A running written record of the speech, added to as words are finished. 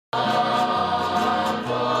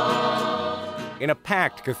In a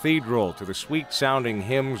packed cathedral to the sweet-sounding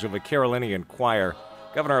hymns of a Carolinian choir,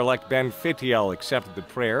 Governor-elect Ben Fitial accepted the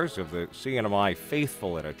prayers of the CNMI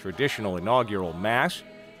faithful at a traditional inaugural mass.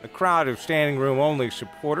 A crowd of standing-room-only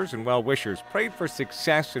supporters and well-wishers prayed for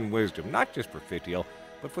success and wisdom, not just for Fitial,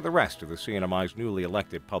 but for the rest of the CNMI's newly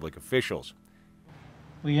elected public officials.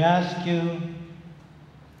 We ask you,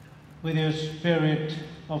 with your spirit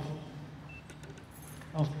of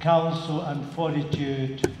counsel and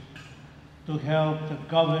fortitude, to help the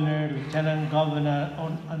governor, lieutenant governor,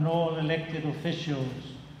 and all elected officials.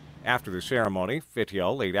 After the ceremony,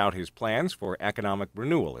 Fitial laid out his plans for economic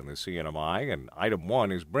renewal in the CNMI, and item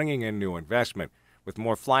one is bringing in new investment, with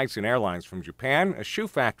more flights and airlines from Japan, a shoe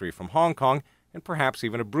factory from Hong Kong, and perhaps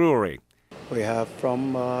even a brewery. We have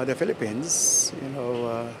from the Philippines,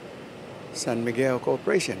 San Miguel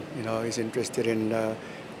Corporation, is interested in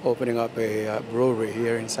opening up a brewery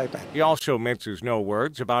here in Saipan. He also minces no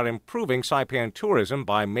words about improving Saipan tourism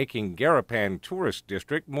by making Garapan Tourist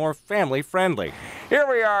District more family-friendly. Here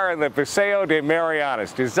we are in the Paseo de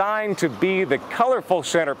Marianas, designed to be the colorful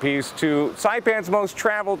centerpiece to Saipan's most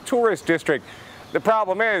traveled tourist district. The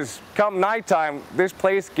problem is, come nighttime, this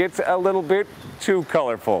place gets a little bit too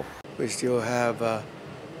colorful. We still have,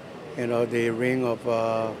 the ring of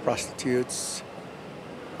prostitutes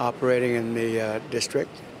operating in the district.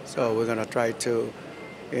 So we're going to try to,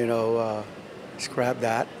 scrap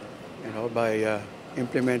that, by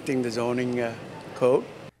implementing the zoning code.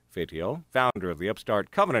 Fitial, founder of the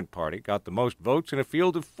upstart Covenant Party, got the most votes in a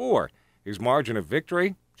field of 4. His margin of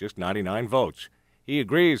victory, just 99 votes. He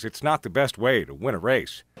agrees it's not the best way to win a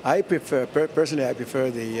race. I prefer, personally, I prefer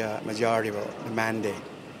the majority vote, the mandate.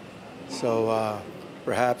 So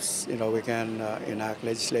perhaps, we can enact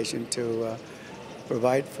legislation to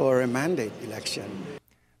provide for a mandate election.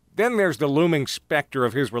 Then there's the looming specter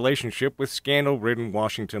of his relationship with scandal-ridden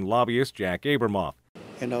Washington lobbyist Jack Abramoff.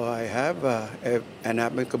 I have an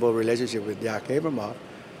amicable relationship with Jack Abramoff,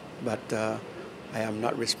 but I am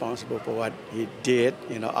not responsible for what he did,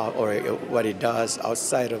 or what he does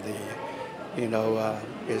outside of the,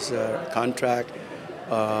 his contract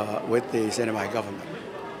with the CNMI government.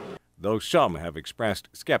 Though some have expressed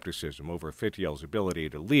skepticism over Fitial's ability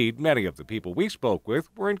to lead, many of the people we spoke with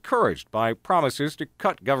were encouraged by promises to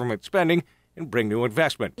cut government spending and bring new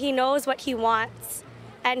investment. He knows what he wants,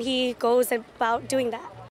 and he goes about doing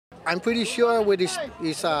that. I'm pretty sure with his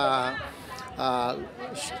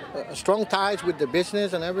strong ties with the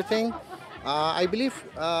business and everything, I believe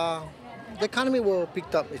the economy will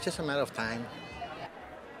pick up. It's just a matter of time.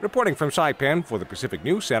 Reporting from Saipan for the Pacific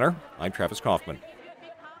News Center, I'm Travis Coffman.